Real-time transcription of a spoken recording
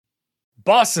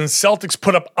Boston Celtics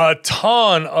put up a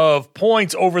ton of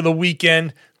points over the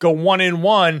weekend, go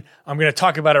 1-1. I'm going to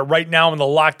talk about it right now on the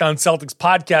Locked On Celtics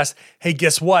podcast. Hey,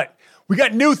 guess what? We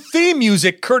got new theme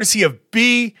music courtesy of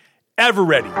Be Ever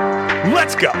Ready.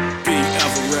 Let's go. Be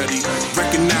ever ready.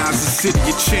 Recognize the city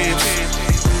of champs.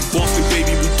 Boston,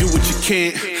 baby, we do what you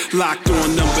can't. Locked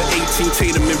on number 18,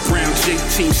 Tatum and Brown,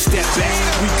 J-team, step back.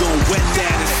 We gon' wet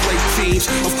that and slay teams.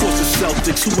 Of course the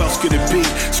Celtics, who else could it be?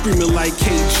 Screaming like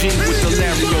KG with the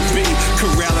Larry O.B.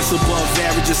 Corrales above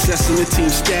average, assessing the team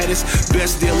status.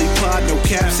 Best daily pod, no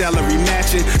cap, salary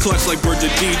matching. Clutch like Bird the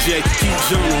DJ, keep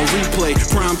John on replay.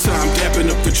 Prime time,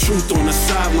 dapping up the truth on the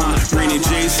sideline. Raining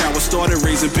J's, how it started,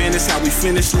 raising banners, how we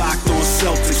finished. Locked on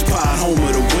Celtics, pod, home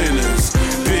of the winners.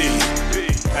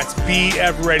 That's Be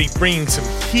Ever Ready, bringing some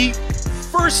heat.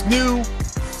 First new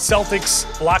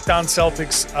Celtics, Locked On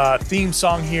Celtics theme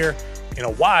song here in a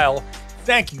while.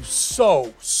 Thank you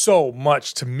so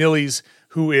much to Millies,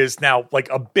 who is now like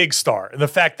a big star. And the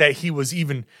fact that he was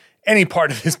even any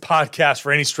part of this podcast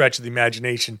for any stretch of the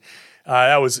imagination,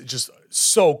 that was just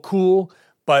so cool.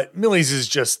 But Millies is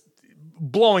just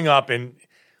blowing up. And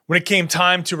when it came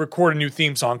time to record a new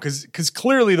theme song, because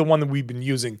clearly the one that we've been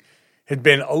using had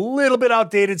been a little bit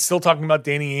outdated, still talking about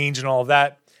Danny Ainge and all of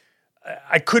that.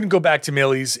 I couldn't go back to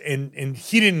Millies, and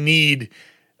he didn't need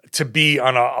to be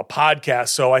on a podcast.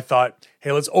 So I thought,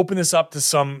 hey, let's open this up to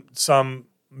some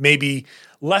maybe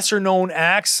lesser known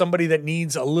acts, somebody that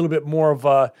needs a little bit more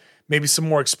of maybe some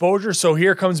more exposure. So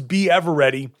here comes Be Ever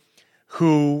Ready,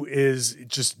 who is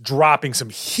just dropping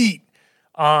some heat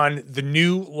on the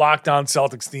new Locked On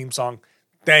Celtics theme song.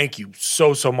 Thank you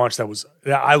so much.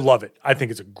 I love it. I think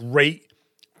it's a great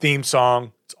theme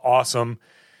song. It's awesome.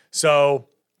 So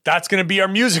that's going to be our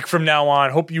music from now on.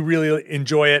 Hope you really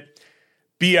enjoy it.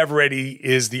 Be Ever Ready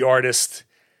is the artist.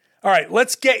 All right,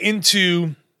 let's get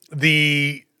into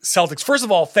the Celtics. First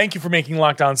of all, thank you for making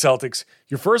Locked On Celtics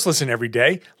your first listen every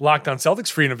day. Locked On Celtics,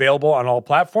 free and available on all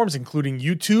platforms, including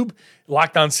YouTube,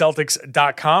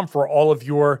 lockedonceltics.com for all of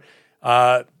your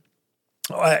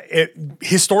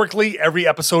historically, every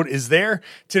episode is there.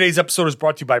 Today's episode is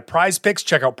brought to you by Prize Picks.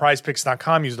 Check out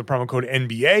prizepicks.com. Use the promo code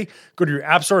NBA. Go to your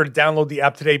app store to download the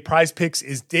app today. Prize Picks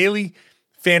is daily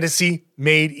fantasy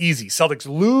made easy. Celtics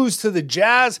lose to the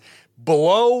Jazz,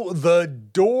 blow the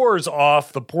doors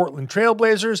off the Portland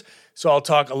Trailblazers. So I'll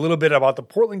talk a little bit about the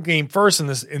Portland game first in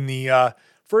the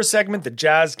first segment, the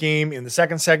Jazz game in the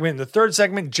second segment. In the third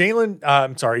segment, Jayson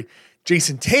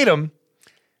Tatum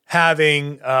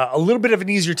having a little bit of an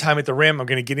easier time at the rim. I'm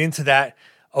going to get into that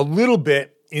a little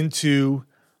bit into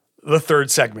the third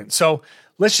segment. So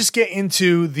let's just get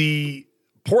into the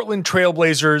Portland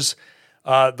Trailblazers,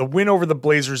 the win over the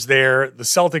Blazers there. The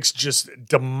Celtics just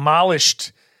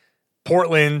demolished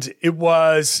Portland. It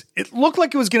looked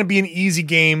like it was going to be an easy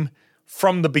game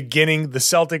from the beginning. The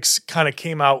Celtics kind of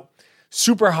came out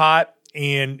super hot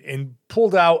and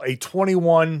pulled out a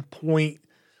 21-point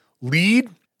lead.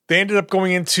 They ended up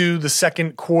going into the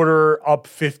second quarter up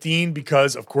 15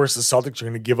 because, of course, the Celtics are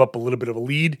going to give up a little bit of a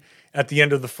lead at the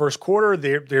end of the first quarter.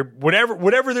 They're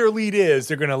whatever their lead is,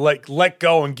 they're going to let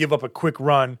go and give up a quick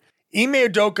run. Ime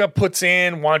Udoka puts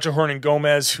in Juancho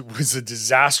Hernan-Gomez, who was a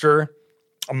disaster,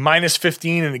 a minus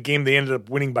 15 in a game they ended up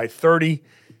winning by 30,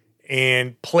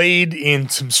 and played in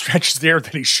some stretches there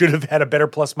that he should have had a better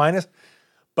plus minus.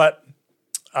 But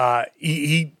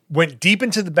he went deep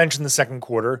into the bench in the second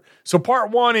quarter. So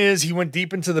part one is he went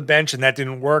deep into the bench and that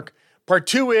didn't work. Part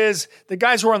two is the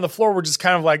guys who were on the floor were just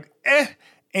kind of like,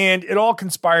 and it all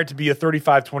conspired to be a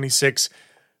 35-26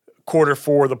 quarter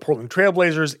for the Portland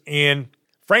Trailblazers. And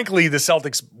frankly, the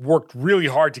Celtics worked really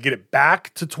hard to get it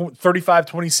back to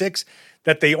 35-26.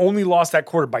 That they only lost that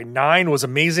quarter by 9 was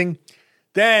amazing.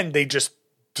 Then they just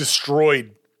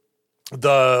destroyed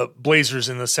the Blazers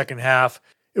in the second half.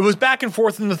 It was back and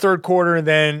forth in the third quarter, and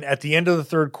then at the end of the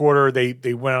third quarter,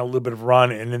 they went on a little bit of a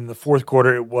run, and in the fourth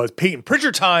quarter, it was Peyton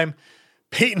Pritchard time.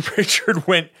 Peyton Pritchard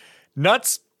went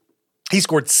nuts. He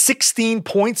scored 16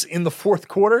 points in the fourth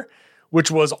quarter, which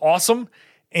was awesome,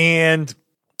 and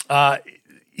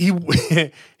he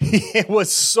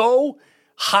was so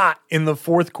hot in the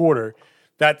fourth quarter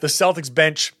that the Celtics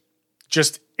bench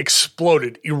just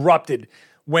exploded, erupted,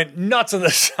 went nuts on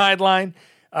the sideline,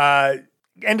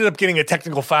 ended up getting a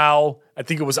technical foul. I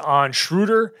think it was on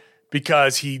Schroeder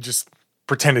because he just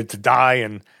pretended to die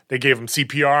and they gave him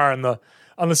CPR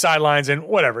on the sidelines and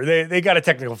whatever. They got a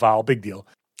technical foul, big deal.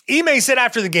 Ime said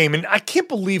after the game, and I can't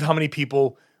believe how many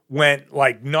people went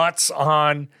like nuts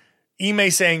on Ime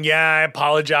saying, yeah, I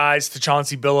apologize to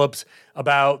Chauncey Billups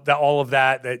about all of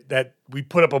that we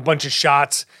put up a bunch of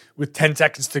shots with 10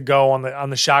 seconds to go on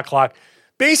the shot clock.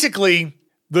 Basically,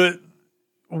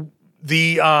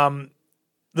 the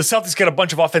Celtics get a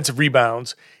bunch of offensive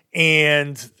rebounds,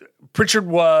 and Pritchard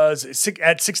was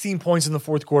at 16 points in the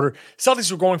fourth quarter. Celtics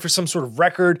were going for some sort of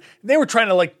record. They were trying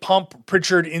to like pump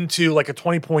Pritchard into like a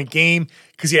 20-point game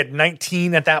because he had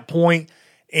 19 at that point,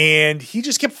 and he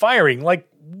just kept firing. Like,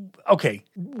 okay,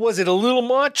 was it a little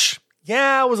much?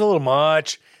 Yeah, it was a little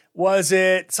much. Was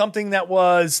it something that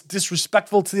was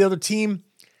disrespectful to the other team?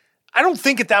 I don't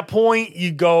think at that point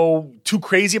you go too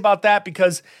crazy about that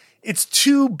because it's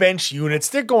two bench units.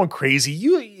 They're going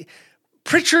crazy.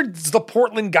 Pritchard's the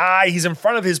Portland guy. He's in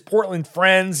front of his Portland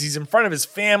friends. He's in front of his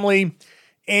family.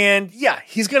 And yeah,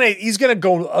 he's gonna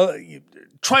go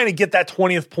trying to get that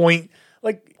 20th point.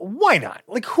 Like, why not?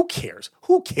 Like, who cares?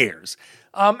 Who cares?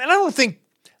 And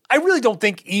I really don't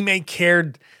think Ime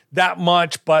cared that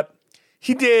much, but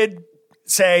he did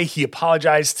say he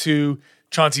apologized to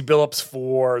Chauncey Billups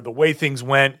for the way things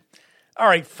went. All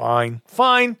right, fine.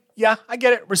 Yeah, I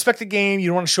get it. Respect the game. You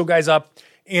don't want to show guys up.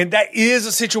 And that is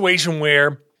a situation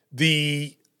where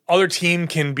the other team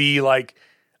can be like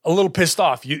a little pissed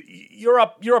off. You're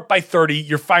up by 30.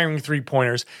 You're firing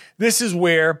 3-pointers. This is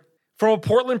where, from a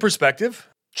Portland perspective,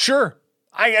 sure,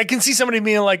 I can see somebody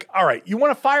being like, all right, you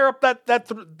want to fire up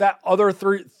that other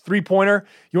three-pointer?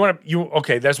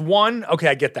 Okay, there's one. Okay,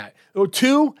 I get that. Oh,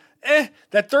 two,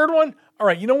 that third one. All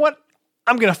right, you know what?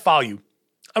 I'm going to foul you.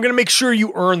 I'm going to make sure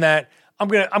you earn that. I'm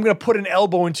going to put an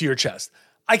elbow into your chest.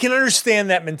 I can understand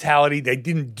that mentality. They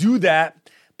didn't do that,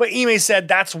 but Ime said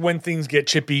that's when things get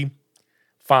chippy.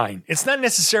 Fine. It's not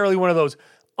necessarily one of those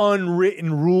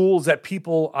unwritten rules that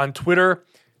people on Twitter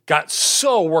got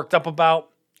so worked up about.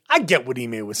 I get what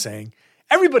Ime was saying.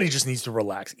 Everybody just needs to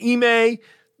relax. Ime,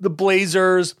 the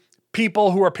Blazers,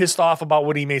 people who are pissed off about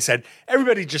what Ime said,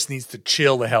 everybody just needs to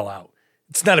chill the hell out.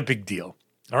 It's not a big deal.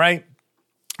 All right?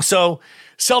 So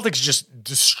Celtics just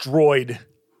destroyed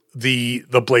the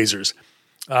Blazers.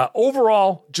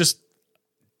 Overall, just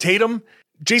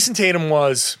Jayson Tatum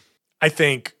was, I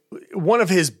think, one of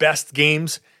his best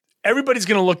games. Everybody's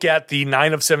going to look at the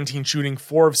 9 of 17 shooting,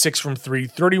 4 of 6 from 3,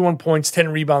 31 points, 10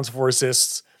 rebounds, 4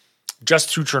 assists,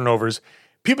 just 2 turnovers.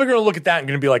 People are going to look at that and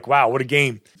going to be like, wow, what a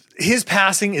game. His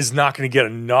passing is not going to get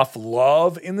enough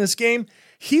love in this game.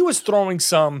 He was throwing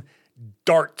some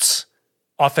darts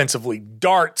offensively,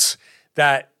 darts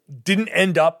that didn't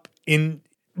end up in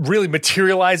really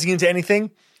materializing into anything,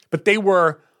 but they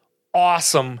were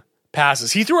awesome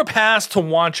passes. He threw a pass to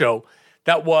Juancho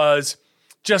that was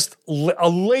just a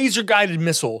laser-guided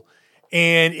missile,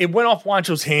 and it went off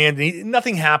Juancho's hand, and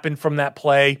nothing happened from that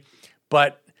play,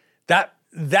 but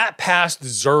that pass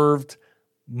deserved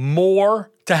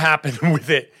more to happen with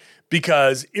it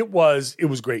because it was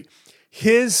great.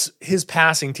 His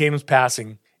passing, Tatum's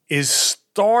passing, is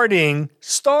starting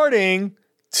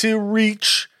to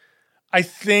reach, I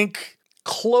think,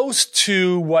 close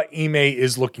to what Ime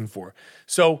is looking for.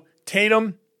 So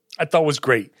Tatum, I thought was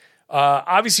great.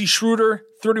 Obviously Schroeder,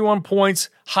 31 points,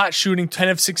 hot shooting, 10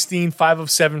 of 16, 5 of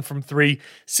 7 from 3,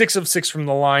 6 of 6 from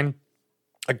the line.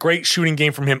 A great shooting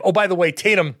game from him. Oh, by the way,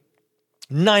 Tatum,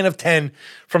 9 of 10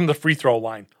 from the free throw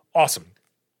line. Awesome.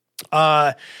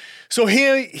 So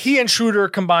he and Schroeder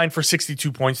combined for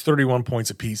 62 points, 31 points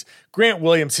apiece. Grant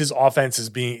Williams, his offense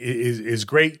is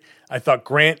great. I thought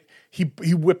Grant,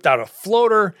 he whipped out a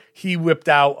floater. He whipped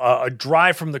out a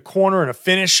drive from the corner and a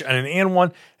finish and an and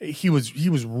one. He was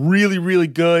really, really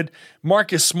good.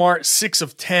 Marcus Smart, 6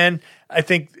 of 10. I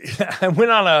think I went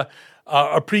on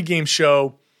a pregame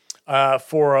show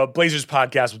for a Blazers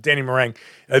podcast with Danny Meringue.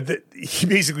 He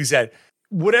basically said,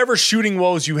 whatever shooting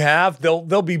woes you have,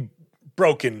 they'll be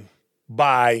broken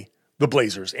by the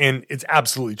Blazers. And it's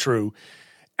absolutely true.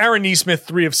 Aaron Nesmith,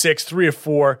 3 of 6, 3 of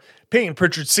 4. Peyton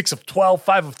Pritchard, 6 of 12,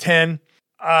 5 of 10.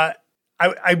 I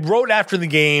wrote after the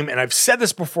game, and I've said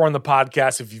this before on the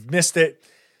podcast, if you've missed it,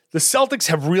 the Celtics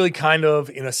have really kind of,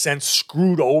 in a sense,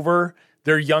 screwed over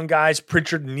their young guys,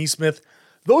 Pritchard and Nesmith.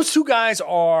 Those two guys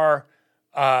are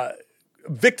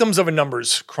victims of a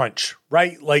numbers crunch,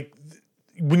 right? Like,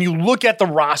 when you look at the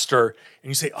roster and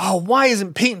you say, oh, why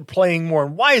isn't Peyton playing more?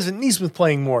 And why isn't Nesmith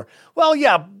playing more? Well,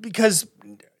 yeah, because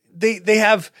they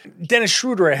have Dennis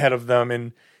Schroeder ahead of them,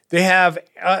 and they have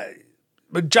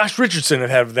Josh Richardson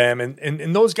ahead of them,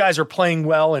 and those guys are playing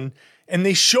well, and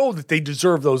they show that they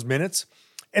deserve those minutes.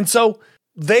 And so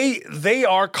they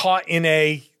are caught in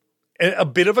a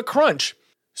bit of a crunch.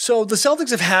 So the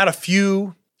Celtics have had a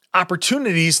few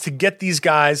opportunities to get these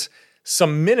guys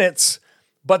some minutes,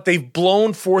 but they've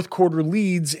blown fourth quarter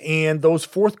leads, and those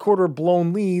fourth quarter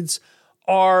blown leads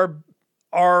are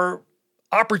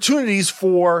opportunities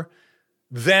for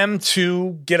them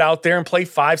to get out there and play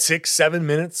 5, 6, 7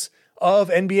 minutes of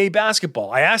NBA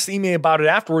basketball. I asked Ime about it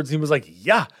afterwards, and he was like,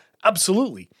 yeah,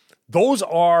 absolutely. Those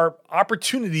are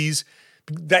opportunities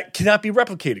that cannot be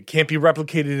replicated. Can't be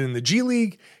replicated in the G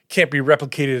League, can't be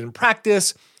replicated in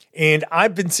practice. And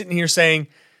I've been sitting here saying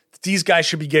that these guys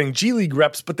should be getting G League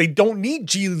reps, but they don't need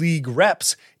G League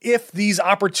reps if these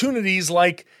opportunities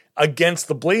like against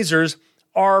the Blazers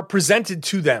are presented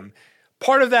to them.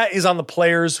 Part of that is on the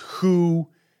players who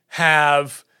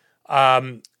have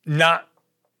not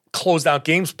closed out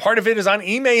games. Part of it is on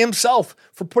Ime himself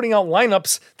for putting out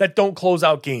lineups that don't close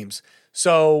out games.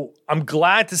 So I'm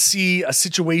glad to see a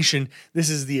situation. This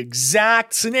is the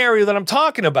exact scenario that I'm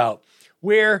talking about,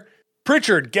 where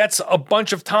Pritchard gets a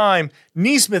bunch of time,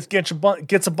 Nesmith gets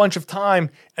a bunch of time,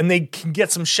 and they can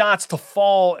get some shots to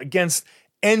fall against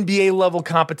NBA level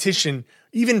competition,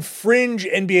 even fringe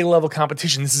NBA level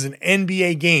competition. This is an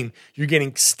NBA game. You're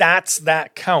getting stats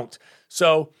that count.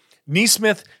 So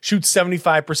Nesmith shoots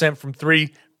 75% from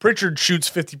three. Pritchard shoots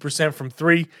 50% from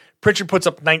three. Pritchard puts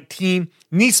up 19.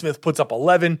 Nesmith puts up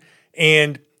 11.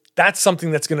 And that's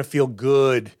something that's going to feel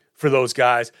good for those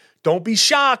guys. Don't be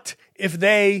shocked if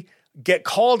they get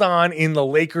called on in the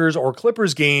Lakers or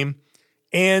Clippers game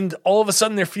and all of a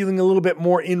sudden they're feeling a little bit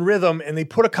more in rhythm and they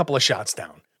put a couple of shots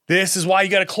down. This is why you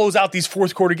got to close out these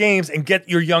fourth quarter games and get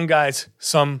your young guys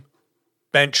some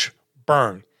bench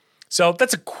burn. So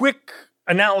that's a quick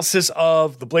analysis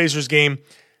of the Blazers game,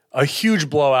 a huge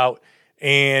blowout.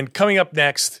 And coming up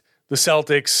next, the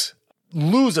Celtics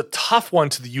lose a tough one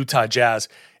to the Utah Jazz,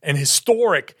 an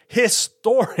historic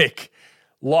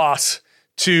loss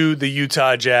to the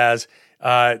Utah Jazz.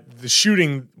 The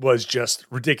shooting was just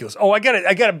ridiculous. Oh, I got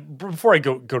it. Before I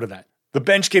go to that, the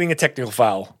bench getting a technical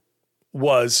foul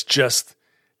was just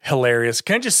hilarious.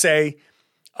 Can I just say,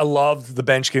 I loved the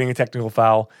bench getting a technical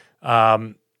foul.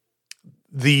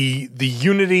 The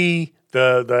unity,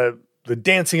 the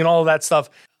dancing, and all of that stuff.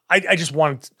 I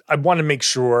wanted to make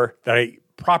sure that I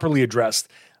properly addressed.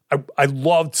 I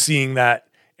loved seeing that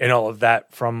and all of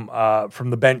that from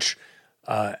the bench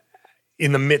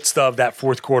in the midst of that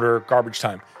fourth quarter garbage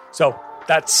time. So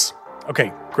that's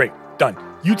okay. Great, done.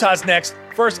 Utah's next.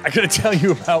 First, I got to tell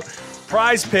you about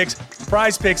Prize Picks.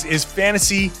 Prize Picks is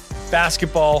fantasy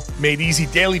basketball made easy,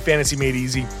 daily fantasy made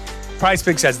easy. Prize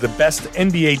Picks has the best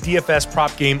NBA DFS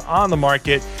prop game on the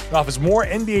market. It offers more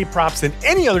NBA props than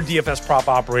any other DFS prop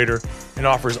operator and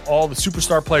offers all the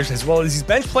superstar players as well as these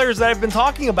bench players that I've been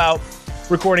talking about,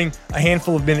 recording a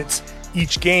handful of minutes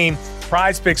each game.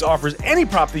 Prize Picks offers any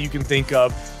prop that you can think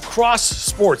of, cross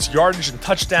sports, yardage and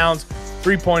touchdowns,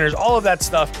 three-pointers, all of that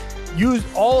stuff. Use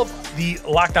all of the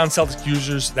Locked On Celtics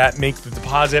users that make the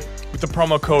deposit with the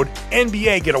promo code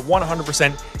NBA. Get a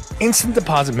 100% instant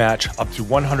deposit match up to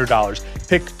 $100.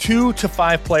 Pick 2 to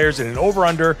 5 players in an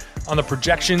over-under on the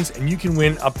projections, and you can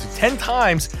win up to 10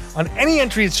 times on any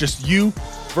entry. It's just you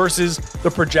versus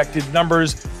the projected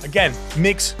numbers. Again,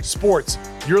 mix sports.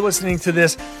 You're listening to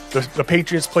this. The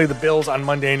Patriots play the Bills on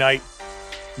Monday night.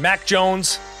 Mac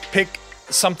Jones, pick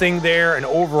something there, an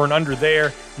over and under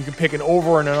there. You can pick an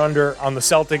over and an under on the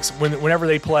Celtics whenever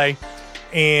they play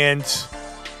and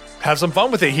have some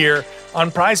fun with it here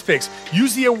on Prize Picks.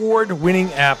 Use the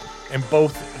award-winning app in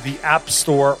both the App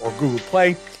Store or Google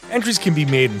Play. Entries can be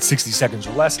made in 60 seconds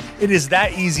or less. It is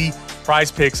that easy.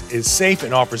 Prize Picks is safe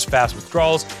and offers fast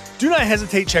withdrawals. Do not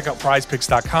hesitate. Check out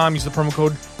prizepicks.com. Use the promo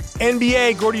code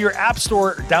NBA. Go to your App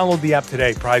Store. Download the app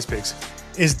today. Prize Picks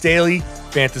is daily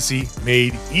fantasy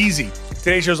made easy.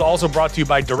 Today's show is also brought to you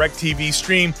by DirecTV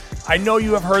Stream. I know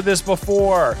you have heard this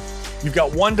before. You've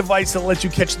got one device that lets you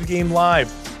catch the game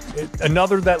live,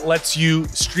 another that lets you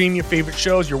stream your favorite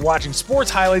shows. You're watching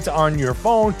sports highlights on your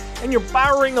phone, and you're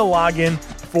borrowing a login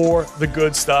for the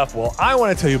good stuff. Well, I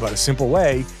want to tell you about a simple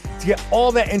way to get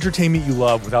all that entertainment you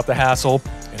love without the hassle,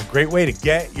 and a great way to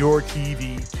get your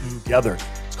TV together.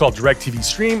 It's called DirecTV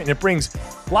Stream, and it brings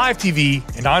live TV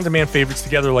and on-demand favorites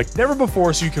together like never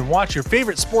before, so you can watch your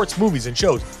favorite sports, movies, and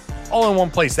shows all in one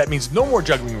place. That means no more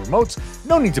juggling remotes,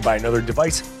 no need to buy another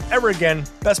device ever again.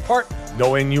 Best part,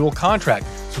 no annual contract.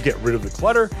 So get rid of the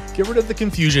clutter, get rid of the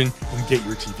confusion, and get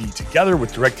your TV together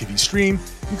with DirecTV Stream.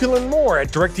 You can learn more at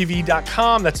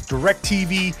directtv.com. That's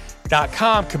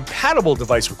directtv.com. Compatible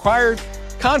device required.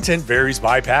 Content varies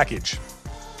by package.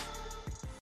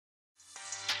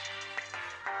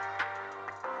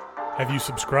 Have you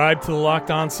subscribed to the Locked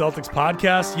On Celtics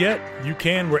podcast yet? You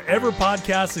can wherever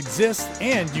podcasts exist,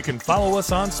 and you can follow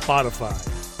us on Spotify.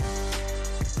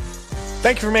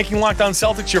 Thank you for making Locked On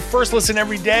Celtics your first listen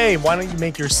every day. Why don't you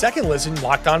make your second listen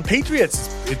Locked On Patriots?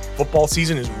 Football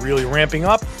season is really ramping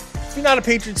up. If you're not a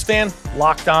Patriots fan,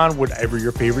 Locked On whatever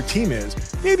your favorite team is.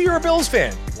 Maybe you're a Bills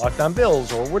fan, Locked On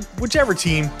Bills, or whichever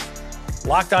team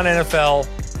Locked On NFL,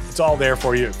 it's all there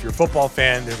for you. If you're a football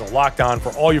fan, there's a Locked On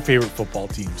for all your favorite football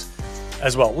teams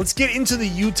as well. Let's get into the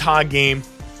Utah game.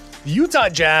 The Utah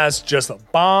Jazz just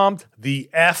bombed the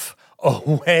F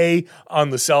away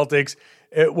on the Celtics.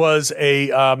 It was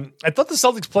I thought the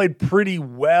Celtics played pretty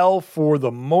well for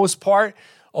the most part,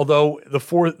 although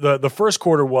the first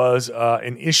quarter was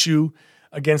an issue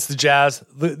against the Jazz.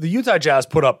 The Utah Jazz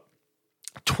put up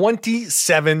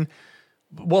 27.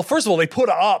 Well, first of all, they put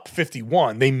up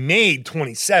 51. They made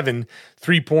 27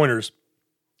 3-pointers.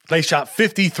 They shot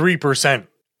 53%.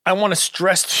 I want to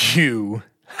stress to you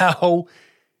how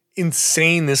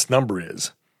insane this number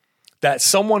is. That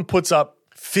someone puts up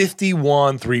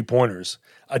 51 3-pointers.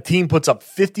 A team puts up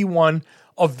 51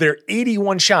 of their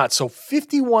 81 shots. So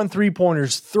 51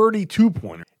 3-pointers,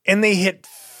 32-pointers. And they hit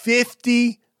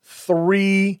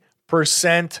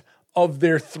 53% of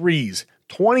their threes.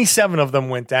 27 of them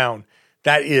went down.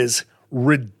 That is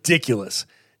ridiculous.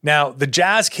 Now, the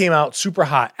Jazz came out super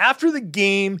hot. After the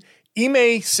game,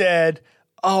 Ime said,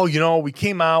 we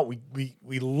came out,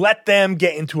 we let them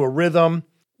get into a rhythm.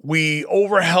 We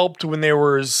overhelped when there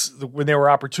were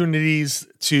opportunities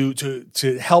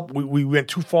to help. We went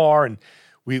too far and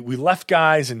we left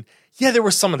guys, and yeah, there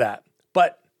was some of that.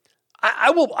 But I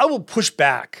will push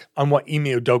back on what Ime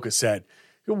Udoka said.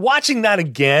 Watching that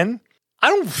again, I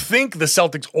don't think the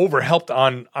Celtics overhelped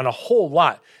on a whole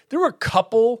lot. There were a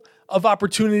couple of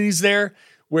opportunities there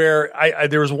where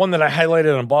there was one that I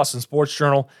highlighted on Boston Sports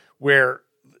Journal where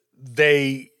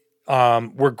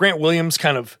where Grant Williams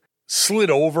kind of slid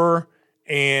over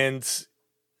and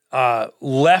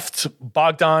left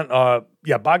Bogdan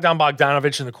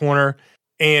Bogdanovic in the corner,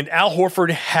 and Al Horford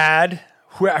I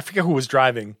forget who was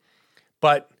driving,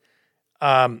 but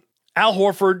Al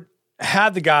Horford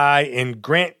had the guy, and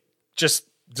Grant just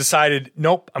decided,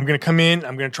 nope, I'm going to come in.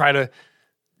 I'm going to try to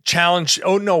challenge.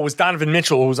 Oh, no, it was Donovan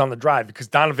Mitchell who was on the drive, because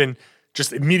Donovan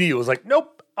just immediately was like,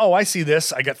 nope. Oh, I see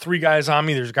this. I got 3 guys on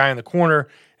me. There's a guy in the corner,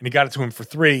 and he got it to him for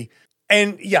 3.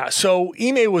 And yeah, so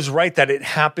Ime was right that it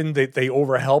happened, that they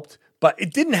overhelped, but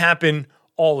it didn't happen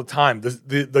all the time.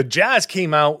 The Jazz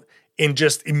came out and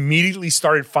just immediately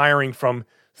started firing from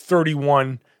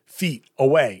 31 feet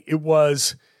away. It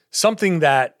was something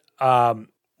that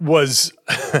was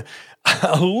a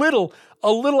little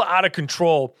out of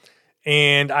control,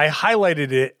 and I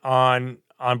highlighted it on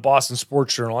Boston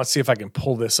Sports Journal. Let's see if I can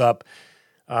pull this up.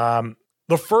 The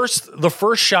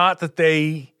first shot that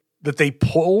they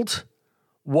pulled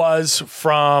was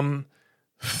from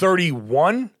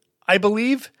 31, I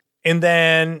believe, and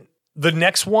then the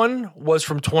next one was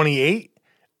from 28,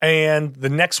 and the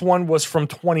next one was from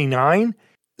 29.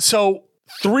 So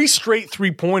 3 straight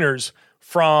 3-pointers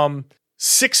from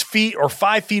 6 feet or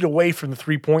 5 feet away from the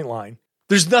 3-point line.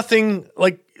 There's nothing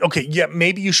like, okay, yeah,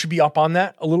 maybe you should be up on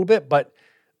that a little bit, but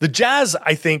the Jazz,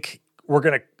 I think,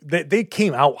 they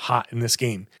came out hot in this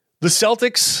game. The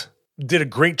Celtics did a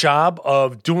great job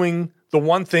of doing the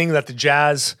one thing that the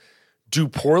Jazz do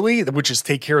poorly, which is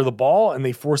take care of the ball, and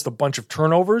they forced a bunch of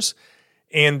turnovers,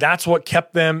 and that's what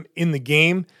kept them in the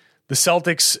game. The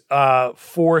Celtics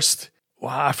forced,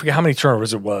 I forget how many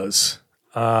turnovers it was.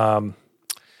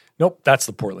 Nope, that's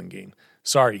the Portland game.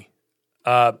 Sorry.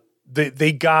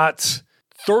 They got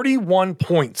 31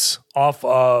 points off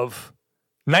of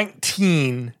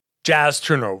 19 Jazz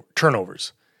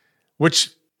turnovers,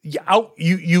 which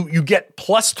you get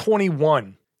plus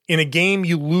 21 in a game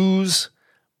you lose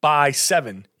by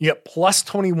 7. You get plus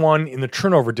 21 in the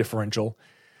turnover differential.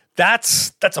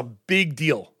 That's a big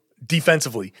deal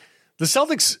defensively. The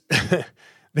Celtics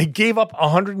they gave up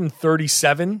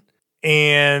 137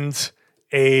 and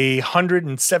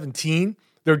 117.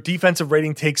 Their defensive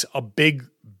rating takes a big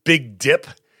dip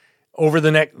over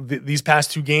these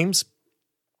past 2 games.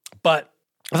 But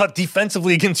I thought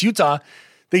defensively against Utah,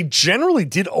 they generally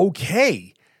did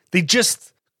okay. They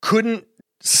just couldn't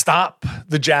stop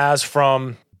the Jazz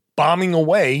from bombing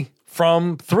away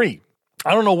from 3.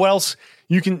 I don't know what else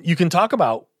you can talk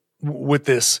about with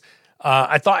this.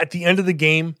 I thought at the end of the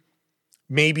game,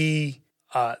 maybe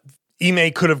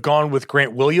Ime could have gone with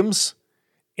Grant Williams,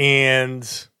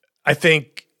 and I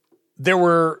think there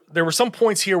were some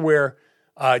points here where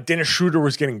Dennis Schroeder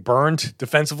was getting burned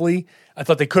defensively. I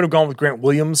thought they could have gone with Grant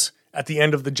Williams at the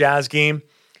end of the Jazz game,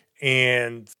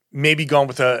 and maybe gone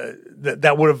with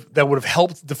that would have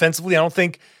helped defensively. I don't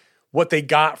think what they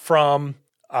got from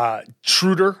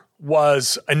Schroeder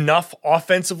was enough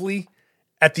offensively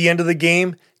at the end of the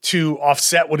game to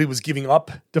offset what he was giving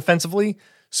up defensively.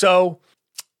 So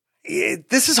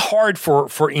this is hard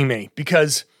for Ime,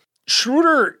 because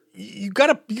Schroeder, you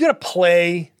gotta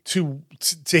play to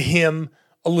him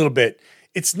a little bit.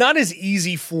 it's not as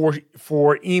easy for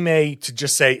Ime to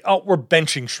just say, oh, we're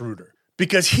benching Schroeder,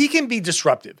 because he can be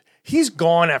disruptive. He's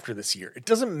gone after this year. It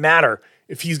doesn't matter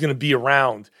if he's going to be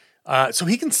around. So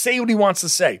he can say what he wants to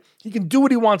say. He can do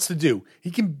what he wants to do.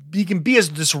 He can be as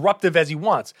disruptive as he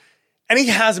wants. And he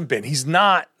hasn't been. He's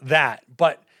not that.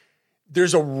 But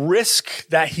there's a risk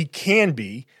that he can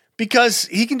be, because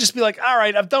he can just be like, all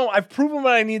right, I've proven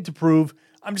what I need to prove.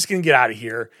 I'm just going to get out of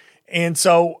here. And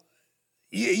so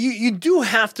you do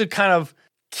have to kind of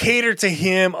cater to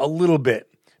him a little bit,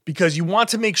 because you want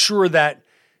to make sure that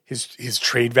his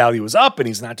trade value is up and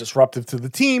he's not disruptive to the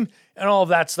team and all of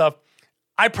that stuff.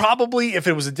 I probably, if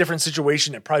it was a different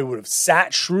situation, it probably would have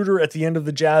sat Schroeder at the end of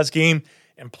the Jazz game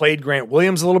and played Grant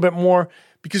Williams a little bit more,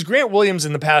 because Grant Williams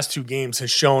in the past 2 games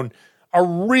has shown a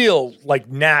real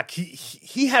knack.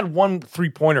 He had 1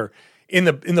 3-pointer in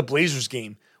the Blazers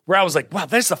game where I was like, wow,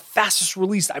 that's the fastest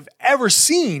release I've ever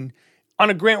seen on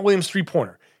a Grant Williams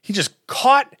 3-pointer. He just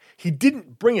caught, he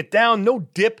didn't bring it down, no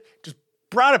dip, just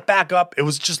brought it back up. It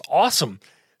was just awesome.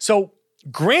 So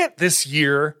Grant this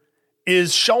year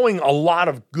is showing a lot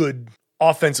of good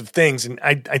offensive things, and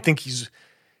I think he's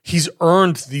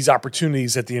earned these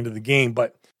opportunities at the end of the game.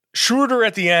 But Schroeder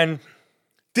at the end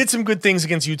did some good things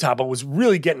against Utah, but was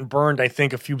really getting burned, I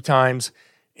think, a few times,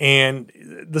 and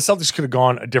the Celtics could have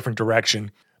gone a different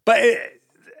direction. But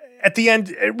at the end,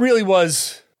 it really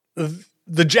was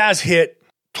the Jazz hit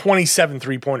 27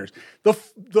 3-pointers.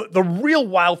 The real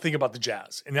wild thing about the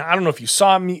Jazz, and I don't know if you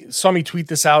saw me tweet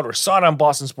this out or saw it on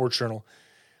Boston Sports Journal,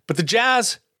 but the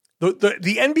Jazz, the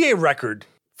NBA record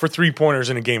for 3-pointers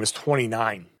in a game is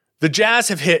 29. The Jazz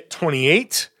have hit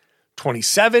 28,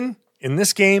 27 in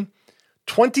this game,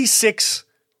 26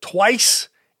 twice,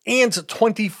 and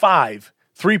 25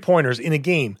 3-pointers in a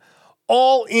game,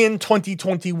 all in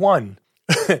 2021.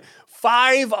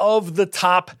 5 of the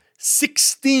top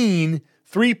 16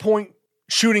 3-point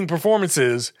shooting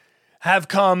performances have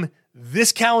come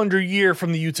this calendar year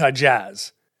from the Utah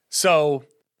Jazz. So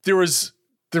there was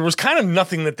kind of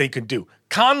nothing that they could do.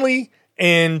 Conley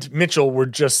and Mitchell were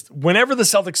just, whenever the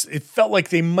Celtics, it felt like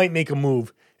they might make a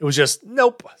move, it was just,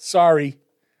 nope, sorry.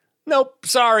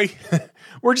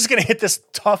 We're just going to hit this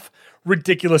tough,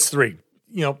 ridiculous 3.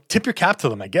 Tip your cap to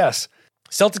them, I guess.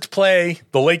 Celtics play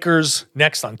the Lakers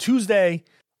next on Tuesday.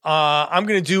 I'm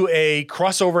going to do a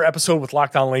crossover episode with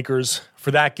Locked On Lakers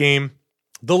for that game.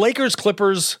 The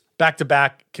Lakers-Clippers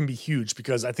back-to-back can be huge,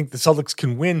 because I think the Celtics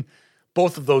can win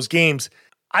both of those games.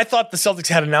 I thought the Celtics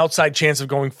had an outside chance of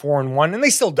going 4-1, and they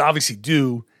still obviously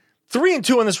do.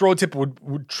 3-2 on this road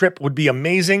trip would be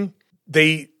amazing.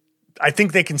 I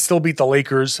think they can still beat the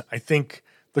Lakers. I think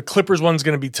the Clippers one's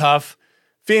going to be tough.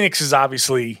 Phoenix is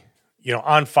obviously,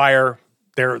 on fire.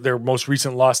 Their most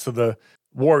recent loss to the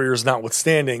Warriors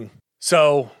notwithstanding.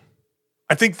 So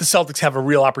I think the Celtics have a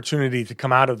real opportunity to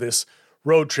come out of this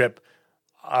road trip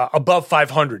above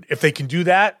 500. If they can do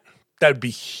that, that would be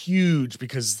huge,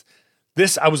 because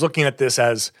I was looking at this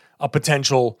as a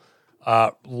potential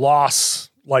loss.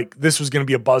 Like, this was going to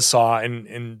be a buzzsaw,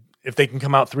 and if they can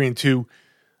come out 3-2,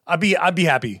 I'd be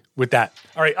happy with that.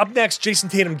 All right, up next, Jayson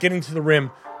Tatum getting to the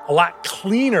rim a lot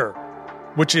cleaner,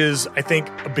 which is, I think,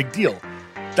 a big deal.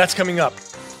 That's coming up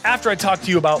after I talk to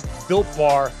you about Built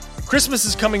Bar. Christmas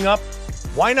is coming up.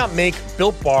 Why not make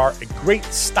Built Bar a great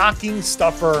stocking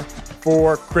stuffer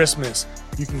for Christmas?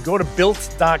 You can go to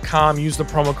Built.com, use the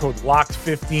promo code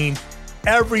LOCKED15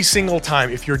 every single time.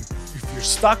 If you're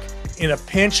stuck in a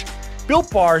pinch, Built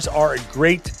Bars are a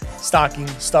great stocking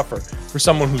stuffer for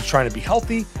someone who's trying to be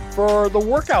healthy, for the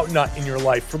workout nut in your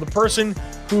life, for the person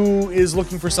who is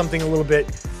looking for something a little bit,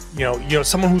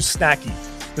 someone who's snacky.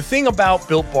 The thing about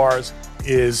Built Bars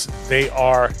is they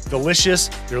are delicious.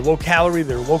 They're low calorie,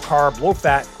 they're low carb, low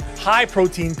fat, high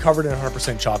protein, covered in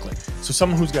 100% chocolate. So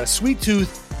someone who's got a sweet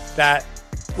tooth,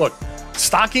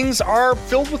 stockings are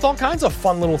filled with all kinds of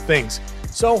fun little things.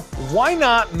 So why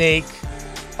not make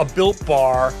a Built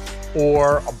Bar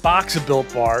or a box of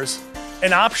Built Bars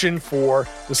an option for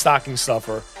the stocking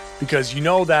stuffer? Because you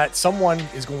know that someone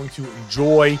is going to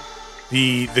enjoy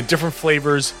the different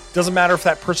flavors. Doesn't matter if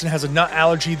that person has a nut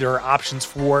allergy, there are options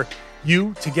for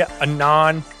you to get a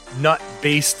non-nut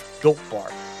based Built Bar.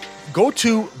 Go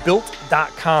to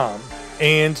Built.com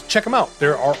and check them out.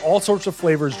 There are all sorts of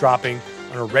flavors dropping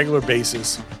on a regular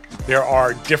basis. There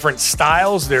are different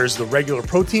styles. There's the regular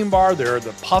protein bar. There are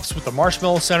the puffs with the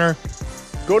marshmallow center.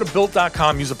 Go to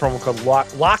Built.com, use the promo code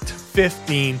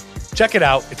LOCKED15. Check it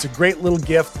out. It's a great little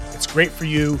gift. It's great for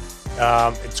you.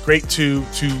 It's great to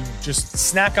just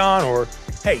snack on, or,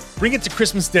 hey, bring it to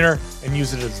Christmas dinner and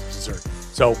use it as a dessert.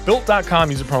 So Built.com,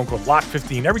 use the promo code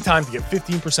LOCKED15 every time to get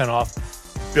 15% off.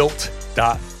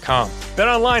 built.com.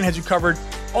 BetOnline has you covered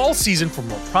all season for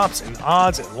more props and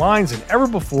odds and lines than ever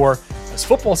before. As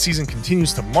football season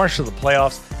continues to march to the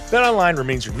playoffs, BetOnline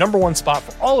remains your number one spot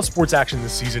for all the sports action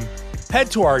this season.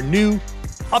 Head to our new,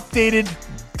 updated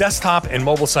desktop and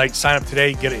mobile site. Sign up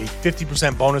today. Get a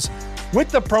 50% bonus with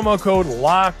the promo code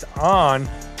LOCKEDON.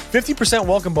 50%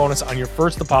 welcome bonus on your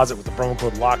first deposit with the promo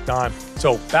code LOCKEDON.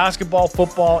 So basketball,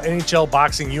 football, NHL,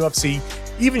 boxing, UFC,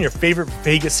 even your favorite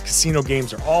Vegas casino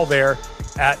games are all there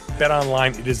at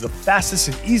BetOnline. It is the fastest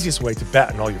and easiest way to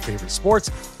bet on all your favorite sports.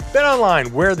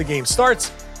 BetOnline, where the game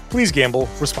starts. Please gamble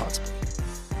responsibly.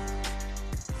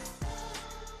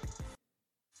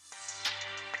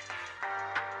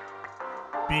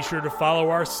 Be sure to follow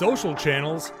our social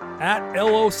channels at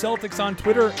LO Celtics on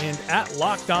Twitter and at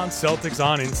Locked On Celtics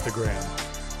on Instagram.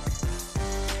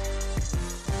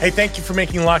 Hey, thank you for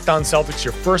making Locked On Celtics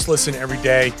your first listen every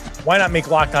day. Why not make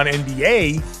Locked On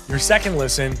NBA your second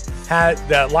listen?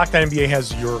 Locked On NBA has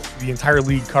the entire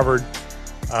league covered.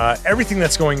 Everything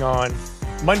that's going on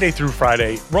Monday through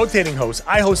Friday. Rotating hosts.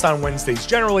 I host on Wednesdays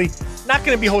generally. Not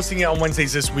going to be hosting it on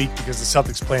Wednesdays this week because the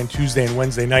Celtics play on Tuesday and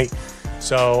Wednesday night.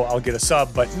 So I'll get a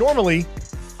sub, but normally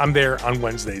I'm there on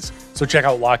Wednesdays. So check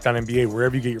out Locked On NBA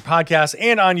wherever you get your podcasts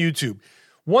and on YouTube.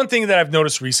 One thing that I've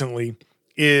noticed recently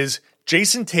is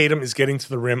Jayson Tatum is getting to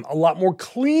the rim a lot more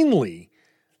cleanly,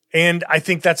 and I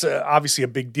think that's obviously a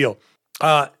big deal.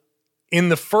 In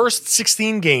the first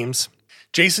 16 games,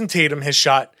 Jayson Tatum has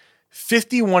shot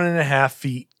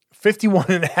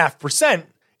 51.5%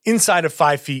 inside of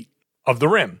 5 feet of the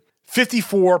rim,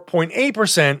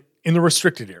 54.8% in the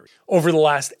restricted area. Over the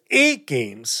last 8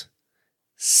 games,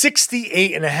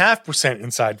 68.5%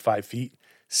 inside 5 feet,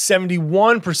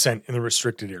 71% in the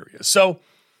restricted area. So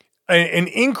an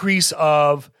increase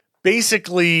of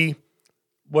basically,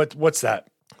 what's that?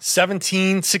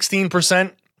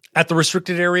 16% at the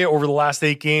restricted area over the last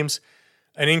 8 games,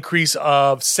 an increase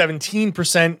of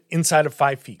 17% inside of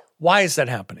 5 feet. Why is that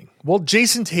happening? Well,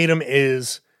 Jayson Tatum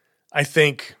is, I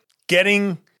think,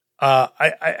 getting...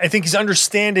 I think he's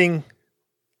understanding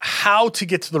how to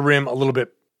get to the rim a little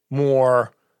bit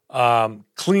more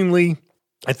cleanly.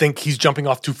 I think he's jumping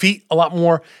off 2 feet a lot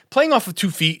more. Playing off of 2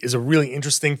 feet is a really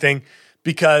interesting thing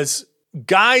because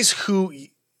guys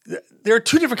there are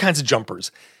 2 different kinds of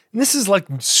jumpers. And this is like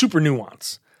super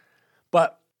nuanced.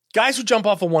 But guys who jump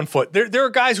off of 1 foot, there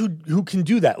are guys who can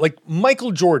do that. Like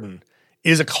Michael Jordan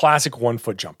is a classic 1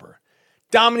 foot jumper.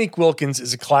 Dominique Wilkins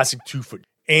is a classic 2 foot.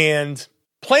 And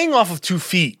playing off of 2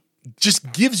 feet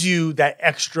just gives you that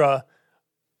extra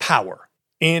power.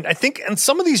 And I think in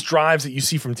some of these drives that you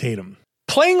see from Tatum,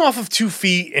 playing off of 2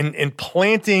 feet and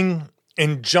planting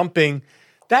and jumping,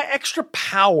 that extra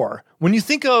power, when you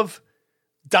think of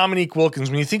Dominique Wilkins,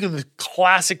 when you think of the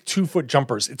classic 2 foot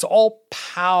jumpers, it's all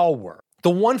power.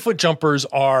 The 1 foot jumpers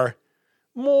are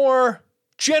more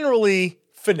generally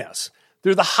finesse.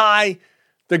 They're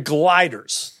the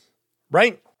gliders,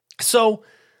 right? So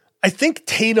I think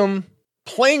Tatum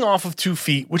playing off of 2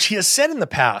 feet, which he has said in the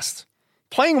past,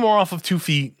 playing more off of 2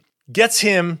 feet gets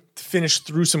him to finish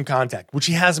through some contact, which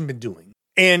he hasn't been doing.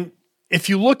 And if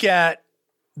you look at,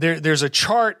 there's a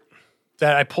chart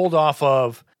that I pulled off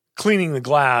of Cleaning the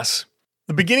Glass.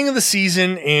 The beginning of the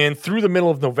season and through the middle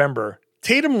of November,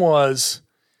 Tatum was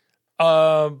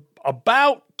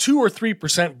about 2 or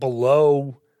 3%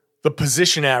 below the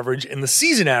position average and the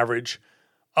season average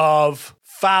of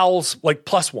fouls, like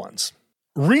plus ones.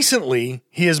 Recently,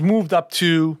 he has moved up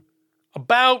to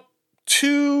about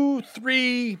 2,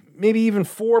 3, maybe even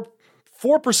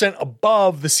 4%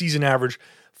 above the season average,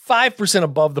 5%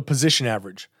 above the position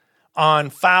average on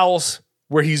fouls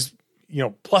where he's,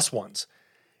 plus ones.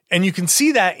 And you can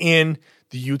see that in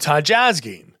the Utah Jazz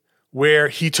game where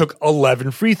he took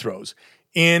 11 free throws,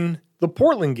 in the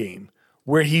Portland game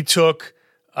where he took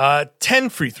 10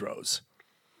 free throws,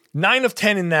 9 of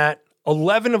 10 in that,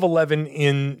 11 of 11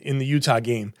 in the Utah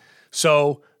game.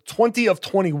 So 20 of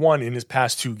 21 in his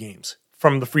past 2 games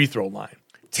from the free throw line.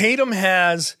 Tatum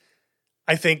has,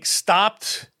 I think,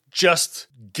 stopped just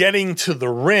getting to the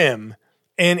rim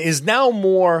and is now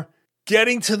more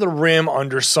getting to the rim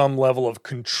under some level of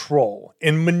control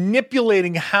and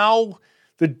manipulating how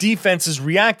the defenses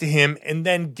react to him and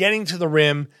then getting to the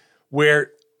rim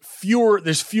where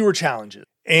there's fewer challenges.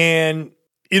 And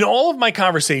in all of my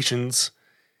conversations,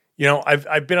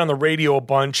 I've been on the radio a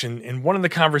bunch, and one of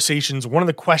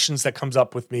the questions that comes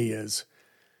up with me is,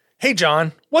 hey,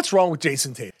 John, what's wrong with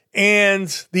Jayson Tatum? And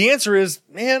the answer is,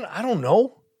 man, I don't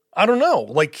know.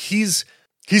 Like he's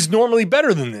normally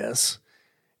better than this.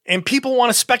 And people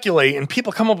want to speculate, and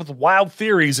people come up with wild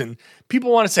theories, and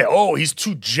people want to say, oh, he's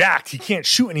too jacked, he can't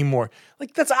shoot anymore.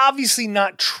 Like, that's obviously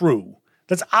not true.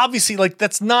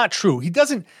 That's not true. He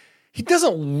doesn't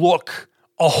look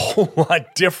a whole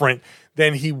lot different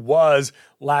than he was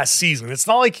last season. It's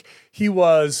not like he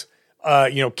was,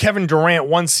 Kevin Durant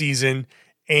one season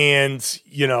and,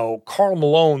 Karl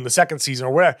Malone the second season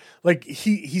or whatever. Like,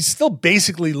 he still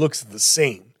basically looks the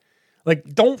same.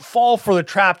 Like, don't fall for the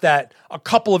trap that a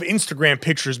couple of Instagram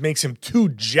pictures makes him too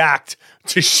jacked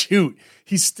to shoot.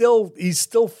 He's still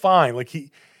fine. Like,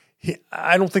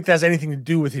 I don't think that has anything to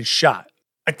do with his shot.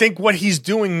 I think what he's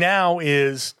doing now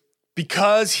is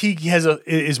because he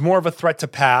is more of a threat to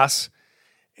pass,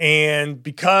 and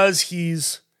because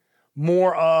he's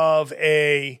more of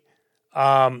I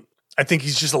think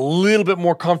he's just a little bit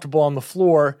more comfortable on the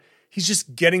floor. He's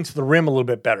just getting to the rim a little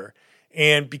bit better.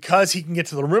 And because he can get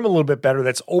to the rim a little bit better,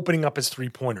 that's opening up his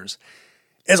three-pointers.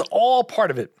 As all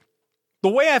part of it. The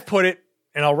way I've put it,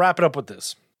 and I'll wrap it up with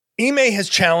this. Ime has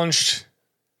challenged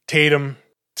Tatum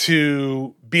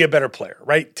to be a better player,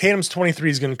 right? Tatum's 23,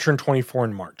 he's going to turn 24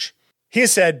 in March. He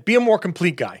has said, be a more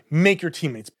complete guy. Make your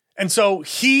teammates. And so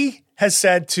he has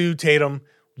said to Tatum,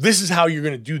 this is how you're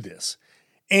going to do this.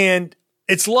 And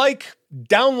it's like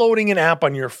downloading an app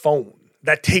on your phone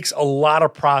that takes a lot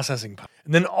of processing power.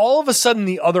 And then all of a sudden,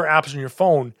 the other apps on your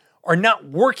phone are not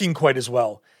working quite as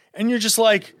well. And you're just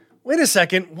like, wait a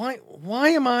second, why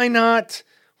am I not,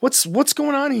 what's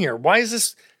going on here? Why is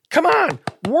this, come on,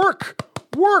 work.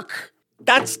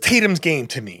 That's Tatum's game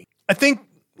to me. I think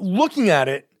looking at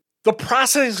it, the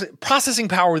processing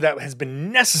power that has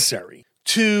been necessary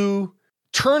to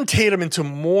turn Tatum into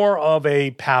more of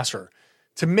a passer,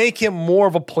 to make him more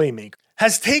of a playmaker,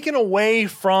 has taken away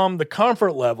from the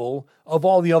comfort level of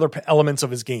all the other elements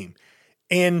of his game.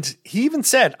 And he even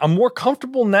said, I'm more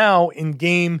comfortable now in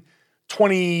game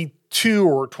 22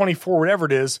 or 24, whatever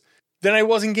it is, than I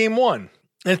was in game 1.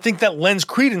 And I think that lends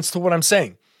credence to what I'm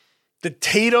saying. That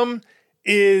Tatum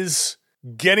is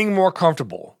getting more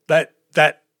comfortable, that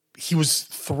he was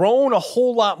thrown a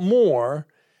whole lot more,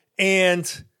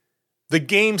 and the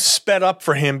game sped up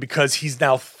for him because he's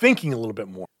now thinking a little bit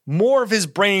more. More of his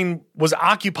brain was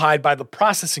occupied by the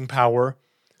processing power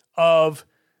of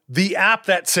the app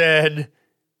that said,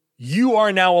 you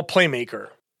are now a playmaker.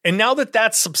 And now that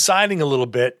that's subsiding a little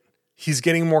bit, he's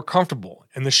getting more comfortable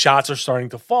and the shots are starting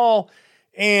to fall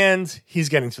and he's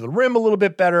getting to the rim a little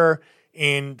bit better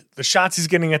and the shots he's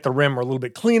getting at the rim are a little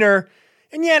bit cleaner.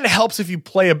 And yeah, it helps if you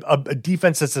play a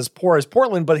defense that's as poor as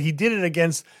Portland, but he did it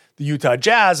against the Utah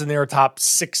Jazz and they're a top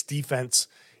 6 defense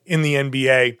in the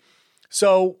NBA.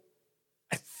 So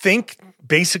I think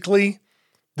basically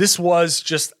this was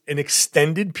just an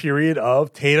extended period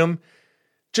of Tatum,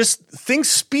 just things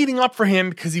speeding up for him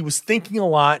because he was thinking a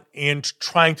lot and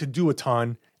trying to do a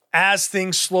ton. As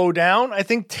things slow down, I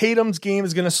think Tatum's game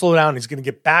is going to slow down. He's going to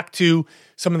get back to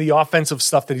some of the offensive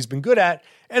stuff that he's been good at.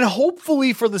 And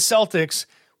hopefully for the Celtics,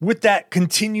 with that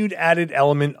continued added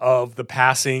element of the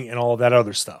passing and all of that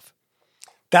other stuff.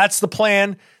 That's the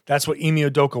plan. That's what Ime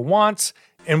Udoka wants.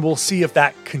 And we'll see if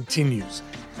that continues.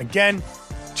 Again,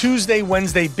 Tuesday,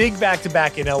 Wednesday, big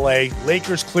back-to-back in LA.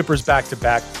 Lakers, Clippers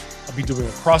back-to-back. I'll be doing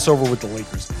a crossover with the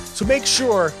Lakers. So make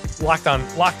sure, Locked On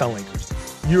Lakers,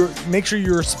 make sure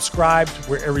you're subscribed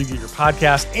wherever you get your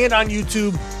podcast and on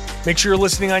YouTube. Make sure you're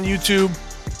listening on YouTube,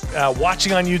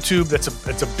 watching on YouTube.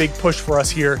 That's a big push for us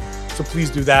here. So please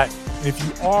do that. And if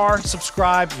you are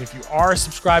subscribed, to the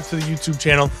YouTube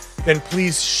channel, then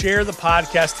please share the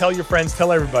podcast. Tell your friends,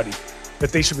 tell everybody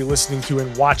that they should be listening to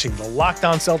and watching the Locked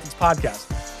On Celtics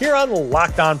podcast here on the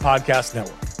Locked On Podcast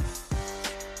Network.